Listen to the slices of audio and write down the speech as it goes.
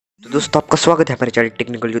तो दोस्तों आपका स्वागत है हमारे चैनल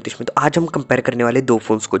टेक्निकल ज्योतिष में। तो आज हम कंपेयर करने वाले दो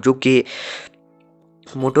फ़ोन्स को, जो कि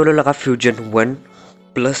मोटोरोला का फ्यूजन 1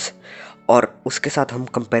 प्लस और उसके साथ हम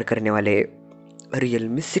कंपेयर करने वाले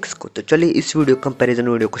Realme 6 को। तो चलिए इस कंपैरिजन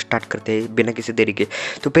वीडियो को स्टार्ट करते हैं बिना किसी देरी के।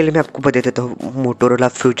 तो पहले मैं आपको बता देता हूँ मोटोरोला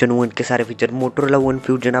फ्यूजन 1 के सारे फीचर। मोटोरोला वन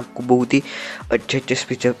फ्यूजन आपको बहुत ही अच्छे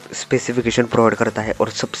फीचर स्पेसिफिकेशन प्रोवाइड करता है, और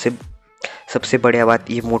सबसे बढ़िया बात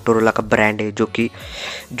ये मोटोरोला का ब्रांड है, जो कि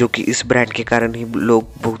इस ब्रांड के कारण ही लोग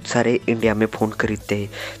बहुत सारे इंडिया में फ़ोन खरीदते हैं।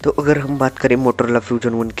 तो अगर हम बात करें मोटोरोला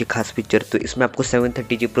फ्यूजन 1 के खास फीचर, तो इसमें आपको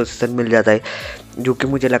 730G प्रोसेसर मिल जाता है, जो कि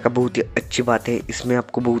मुझे लगा बहुत ही अच्छी बात है। इसमें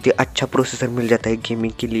आपको बहुत ही अच्छा प्रोसेसर मिल जाता है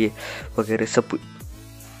गेमिंग के लिए वगैरह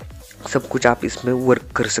सब कुछ आप इसमें वर्क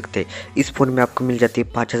कर सकते हैं। इस फ़ोन में आपको मिल जाती है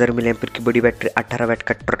 5000 मिलीएम्पियर की बड़ी बैटरी, 18 वाट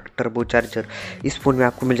का टर्बो चार्जर। इस फ़ोन में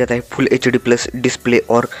आपको मिल जाता है फुल HD प्लस डिस्प्ले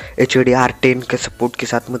और HDR10 के सपोर्ट के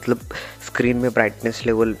साथ, मतलब स्क्रीन में ब्राइटनेस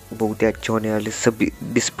लेवल बहुत ही अच्छे होने वाले, सभी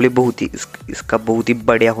डिस्प्ले बहुत ही इसका बहुत ही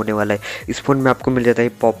बढ़िया होने वाला है। इस फ़ोन में आपको मिल जाता है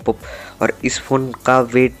पॉपअप, और इस फ़ोन का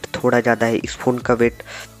वेट थोड़ा ज़्यादा है। इस फ़ोन का वेट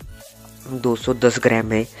 210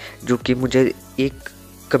 ग्राम है, जो कि मुझे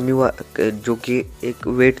जो कि एक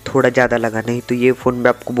वेट थोड़ा ज़्यादा लगा। नहीं तो ये फ़ोन में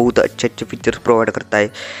आपको बहुत अच्छे फीचर्स प्रोवाइड करता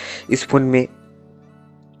है। इस फ़ोन में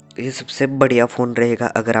ये सबसे बढ़िया फ़ोन रहेगा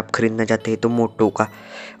अगर आप ख़रीदना चाहते हैं तो मोटो का।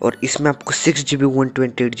 और इसमें आपको 6GB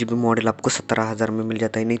 128GB मॉडल आपको 17,000 में मिल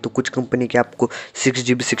जाता है। नहीं तो कुछ कंपनी के आपको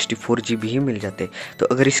 6GB 64GB ही मिल जाते हैं। तो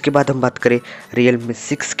अगर इसके बाद हम बात करें Realme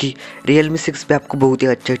 6 की, Realme 6 पे आपको बहुत ही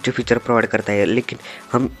अच्छे फीचर प्रोवाइड करता है, लेकिन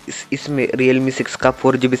हम इसमें Realme 6 का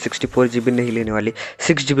 4GB 64GB नहीं लेने वाले,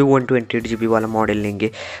 6GB 128GB वाला मॉडल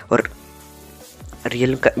लेंगे। और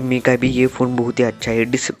Realme का भी ये फ़ोन बहुत ही अच्छा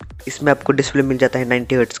है। इसमें आपको डिस्प्ले मिल जाता है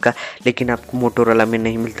 90 हर्ट्ज़ का, लेकिन आपको मोटोरोला में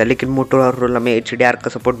नहीं मिलता। लेकिन मोटोरोला में HDR का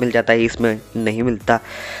सपोर्ट मिल जाता है, इसमें नहीं मिलता।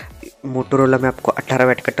 मोटोरोला में आपको 18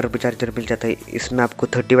 वाट का टर्बो चार्जर मिल जाता है, इसमें आपको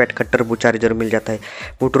 30 वाट का टर्बो चार्जर मिल जाता है।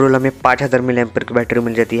 मोटोरोला में 5000 मिलीएम्पियर की बैटरी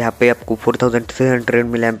मिल जाती है, यहाँ पे आपको 4300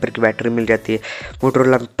 मिलीएम्पियर की बैटरी मिल जाती है।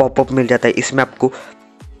 मोटोरोला में पॉपअप मिल जाता है, इसमें आपको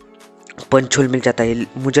पंच होल मिल जाता है।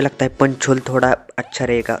 मुझे लगता है पंच होल थोड़ा अच्छा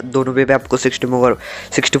रहेगा। दोनों पे आपको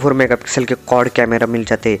 64 मेगापिक्सल के क्वाड कैमरा मिल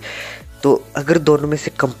जाते हैं। तो अगर दोनों में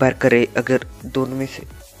से कंपेयर करें, अगर दोनों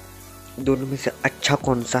में से अच्छा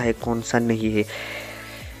कौन सा है कौन सा नहीं है,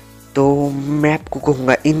 तो मैं आपको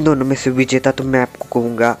कहूँगा इन दोनों में से विजेता, तो मैं आपको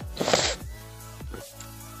कहूँगा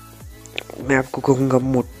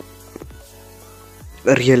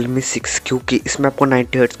Realme 6, क्योंकि इसमें आपको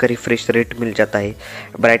 90 हर्ट्ज़ का रिफ्रेश रेट मिल जाता है।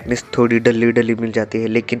 ब्राइटनेस थोड़ी डली मिल जाती है,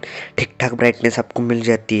 लेकिन ठीक ठाक ब्राइटनेस आपको मिल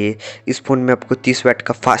जाती है। इस फ़ोन में आपको 30 वाट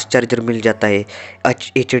का फास्ट चार्जर मिल जाता है।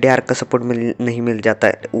 HDR का सपोर्ट नहीं मिल जाता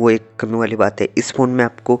है, वो एक कमी वाली बात है। इस फ़ोन में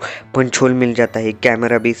आपको पंच होल मिल जाता है,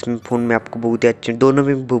 कैमरा भी इस फ़ोन में आपको बहुत ही अच्छे, दोनों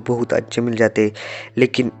में बहुत अच्छे मिल जाते हैं।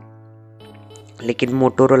 लेकिन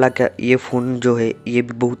मोटोरोला का ये फ़ोन जो है ये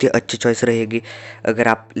भी बहुत ही अच्छी चॉइस रहेगी अगर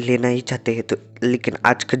आप लेना ही चाहते हैं तो। लेकिन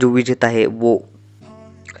आज का जो विजेता है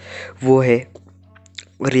वो है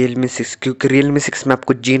Realme 6, क्योंकि Realme 6 में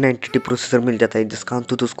आपको G90T प्रोसेसर मिल जाता है, जिसका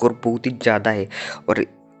अंतुतु स्कोर बहुत ही ज़्यादा है। और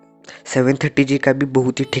 730G का भी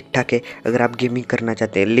बहुत ही ठीक ठाक है अगर आप गेमिंग करना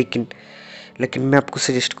चाहते हैं। लेकिन मैं आपको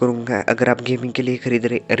सजेस्ट करूँगा, अगर आप गेमिंग के लिए खरीद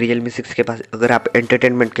रहे Realme 6 के पास, अगर आप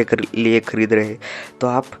एंटरटेनमेंट के लिए खरीद रहे हैं, तो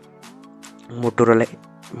आप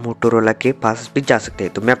मोटोरोला के पास भी जा सकते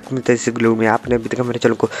हैं। तो मैं आपको मिलता है इस वीडियो में। आपने अभी तक हमारे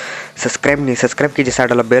चैनल को सब्सक्राइब कीजिए, साइड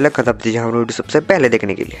वाला बेल आइकन दबा दीजिए हमारे वीडियो सबसे पहले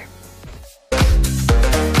देखने के लिए।